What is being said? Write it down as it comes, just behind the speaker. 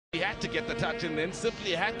He had to get the touch in then,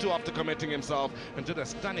 simply had to after committing himself, and did a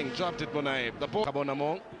stunning job, did Monae. The ball,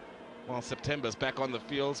 Kabonamong, while September's back on the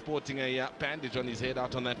field, sporting a bandage on his head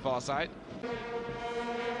out on that far side.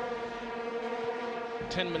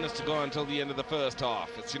 10 minutes to go until the end of the first half.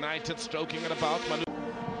 It's United stroking it about.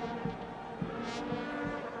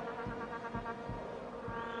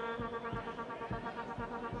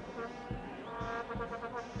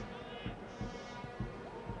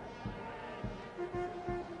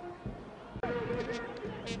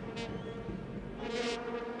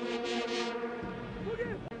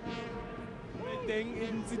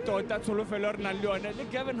 Tota tsholofelo re nang le yone le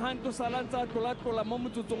Kevin Hunt o salantsa tlola mo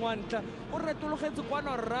motsotsong wa ntlha o retologetse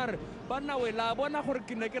kwana rrare banna wela bona gore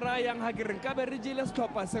ke ne ke raya yang ha ke re nka be re jile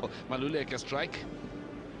setlhopha se Maluleke strike.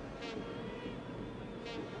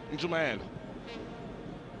 Njumayelo.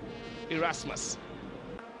 Erasmus.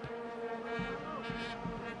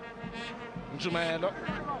 Njumayelo.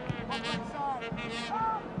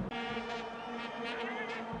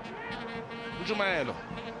 Njumayelo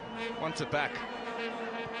wants it back.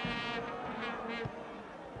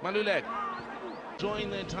 Maluleke enjoying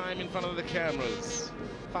their time in front of the cameras.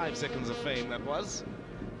 5 seconds of fame that was.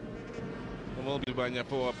 And will be Banya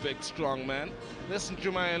for a big strong man. Listen to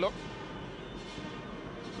Jumayelo.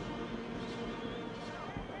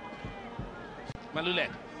 Maluleke.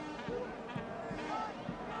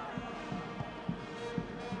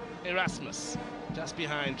 Erasmus just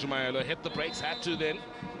behind Jumayelo, hit the brakes, had to then.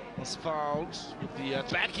 Was fouled with the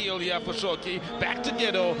back heel here for Shoki. Back to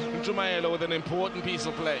Ghetto. Jumayelo with an important piece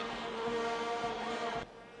of play.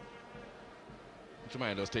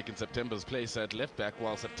 Jumayelo's taken September's place at left back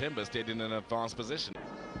while September stayed in an advanced position.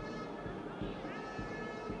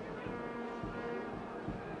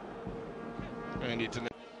 And it's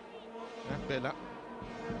Bella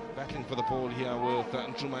battling for the ball here with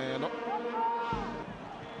Jumayelo.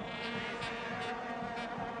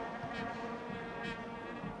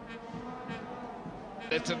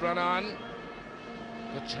 Lets it run on.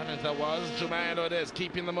 Good challenge that was. Jumayelo it is,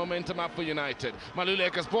 keeping the momentum up for United.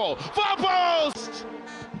 Maluleke's ball. Far post!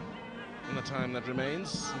 In the time that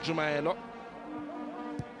remains, Jumayelo.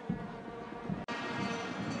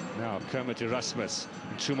 Now Kermit Erasmus.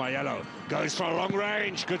 Jumayelo goes for a long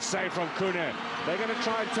range. Good save from Kune. They're going to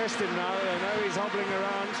try and test him now. They know he's hobbling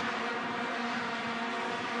around.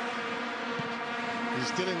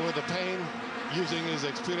 He's dealing with the pain, using his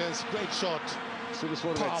experience. Great shot.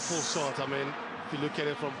 Powerful shot. I mean, if you look at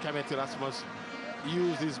it from Kermit Erasmus, he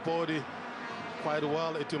used his body quite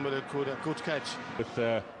well. It made a good catch.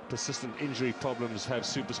 With persistent injury problems have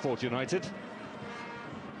SuperSport United.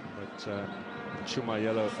 But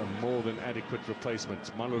Jumayelo a more than adequate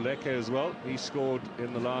replacement. Maluleke as well. He scored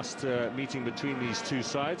in the last meeting between these two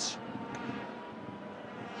sides.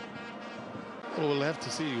 Well, we'll have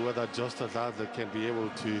to see whether Just Adler can be able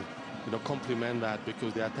to complement that,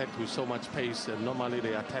 because they attack with so much pace, and normally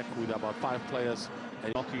they attack with about 5 players.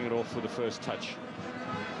 And knocking it off for the first touch.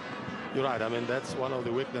 You're right. I mean, that's one of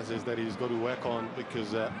the weaknesses that he's got to work on,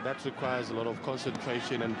 because that requires a lot of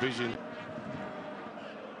concentration and vision.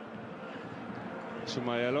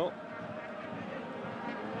 Jumayelo.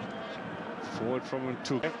 Forward from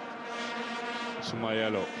Ntuke.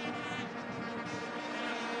 Jumayelo.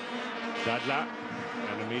 Dadla.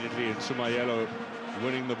 And immediately Jumayelo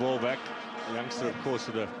winning the ball back. The youngster, of course,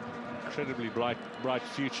 with a incredibly bright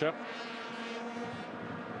future.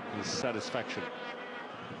 His satisfaction.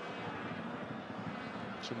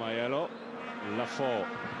 Jumayelo. Lafort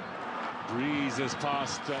breezes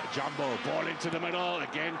past Jumbo. Ball into the middle.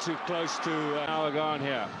 Again, too close to now gone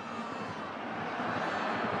here.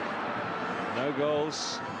 No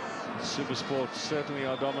goals. SuperSport certainly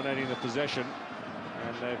are dominating the possession,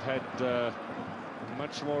 and they've had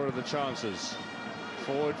much more of the chances.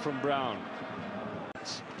 Forward from Brown.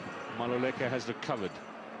 Maluleke has recovered.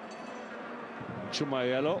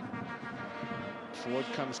 Jumayelo. Forward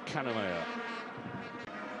comes Kanamea.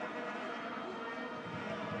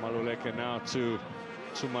 Maluleke now to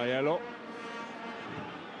Jumayelo.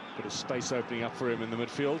 Bit of space opening up for him in the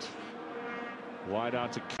midfield. Wide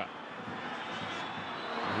out to Cut.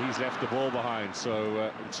 He's left the ball behind,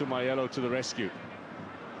 so Jumayelo to the rescue.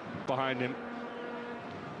 Behind him.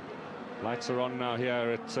 Lights are on now here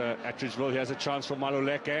at Attridgeville. He has a chance for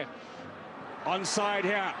Maluleke. Onside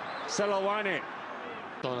here, Selawane.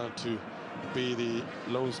 To be the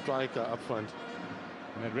lone striker up front.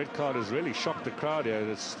 And that red card has really shocked the crowd here.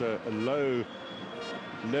 It's a low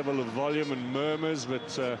level of volume and murmurs,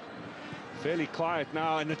 but fairly quiet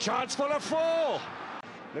now. And the chance for the fall.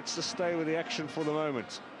 Let's just stay with the action for the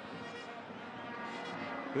moment.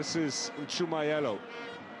 This is Jumayelo.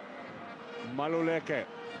 Maluleke.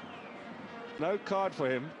 No card for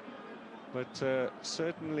him, but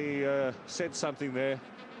certainly said something there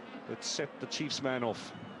that set the Chiefs man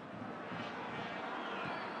off.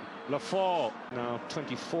 Lafort, now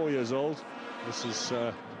 24 years old. This is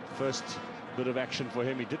first bit of action for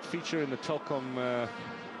him. He did feature in the Telkom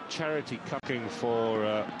charity cupping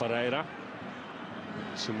for Pereira.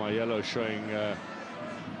 Sumayelo showing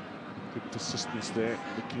good persistence there,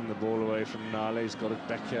 licking the ball away from Nale. He's got it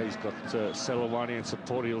back here. He's got Selawani in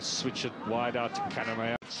support. He'll switch it wide out to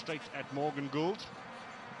Kanamea. Straight at Morgan Gould.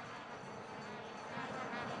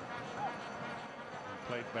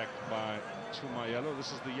 Played back by Sumayelo.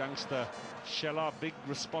 This is the youngster Shella. Big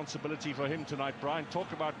responsibility for him tonight, Brian.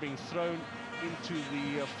 Talk about being thrown into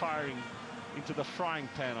the into the frying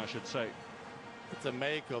pan, I should say. It's a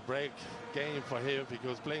make or break game for him,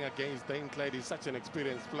 because playing against Dane Clyde, he's such an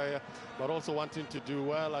experienced player, but also wanting to do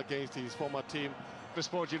well against his former team.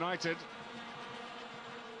 Sport United.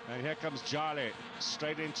 And here comes Jale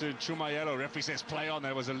straight into Chumayelo. Referee says play on.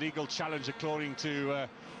 There was a legal challenge according to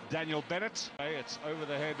Daniel Bennett. It's over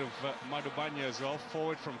the head of Madubanya as well.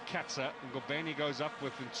 Forward from Katsa. Ngobeni goes up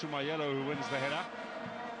with Chumayelo, who wins the header.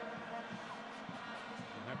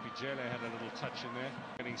 Happy Jale had a little touch in there,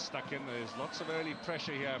 getting stuck in. There's lots of early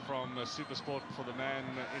pressure here from Supersport for the man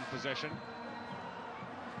in possession.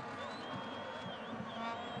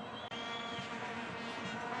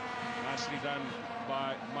 Nicely done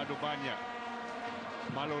by Madubanya.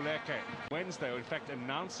 Maluleke. Wednesday, or in fact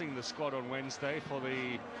announcing the squad on Wednesday for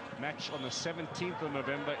the match on the 17th of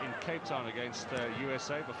November in Cape Town against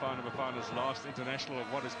USA. Bafana Bafana's last international of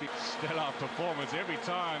what has been stellar performance. Every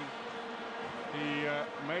time he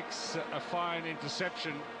makes a fine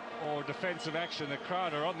interception or defensive action, the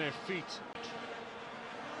crowd are on their feet.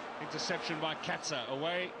 Interception by Katsa,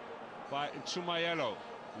 away by Chumayelo.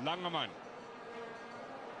 Langaman.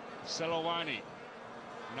 Selawani.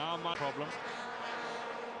 Now my problem.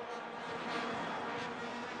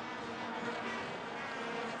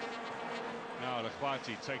 Now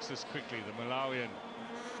Lekwati takes this quickly, the Malawian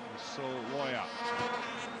Sowoya.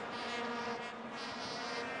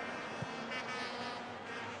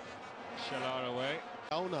 Shallar away.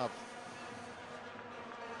 Down up.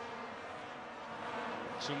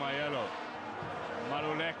 Sumayelo.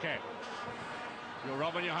 Maluleke. Your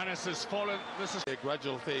Robin Johannes has fallen. This is a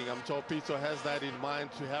gradual thing. I'm sure Pito has that in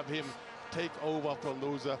mind, to have him take over from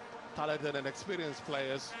those talented and experienced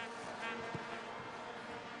players.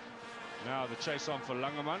 Now the chase on for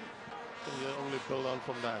Langerman. He'll only build on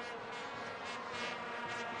from that.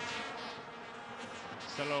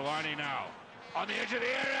 Selawani now. On the edge of the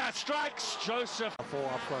area, strikes Joseph. Four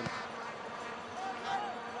up front.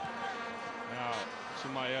 Now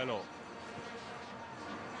Sumayelo.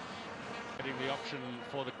 Getting the option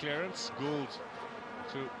for the clearance. Gould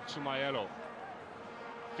to Sumayelo.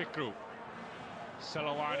 Fikru.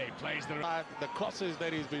 Selawani plays the crosses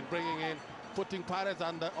that he's been bringing in, putting Pirates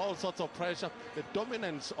under all sorts of pressure. The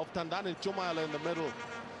dominance of Thandani Chumayelo in the middle.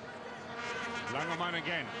 Langerman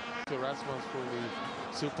again. To Rasmus from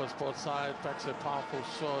the Super Sports side, packs a powerful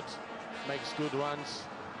shot, makes good runs.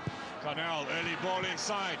 Cornell, early ball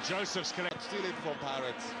inside. Joseph's collect. Steal it from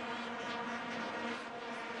Pirates.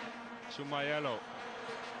 Chumayelo.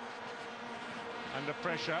 Under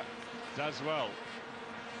pressure, does well.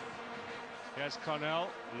 Here's Cornell.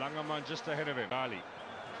 Langerman just ahead of him. Ali.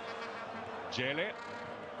 Jele.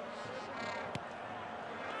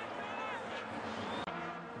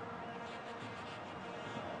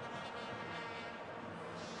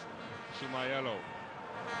 Chumayelo.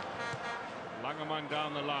 Langerman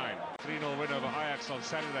down the line. 3-0 win over Ajax on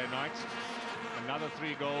Saturday night. Another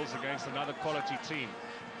 3 goals against another quality team.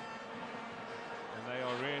 And they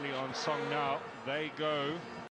are really on song now. They go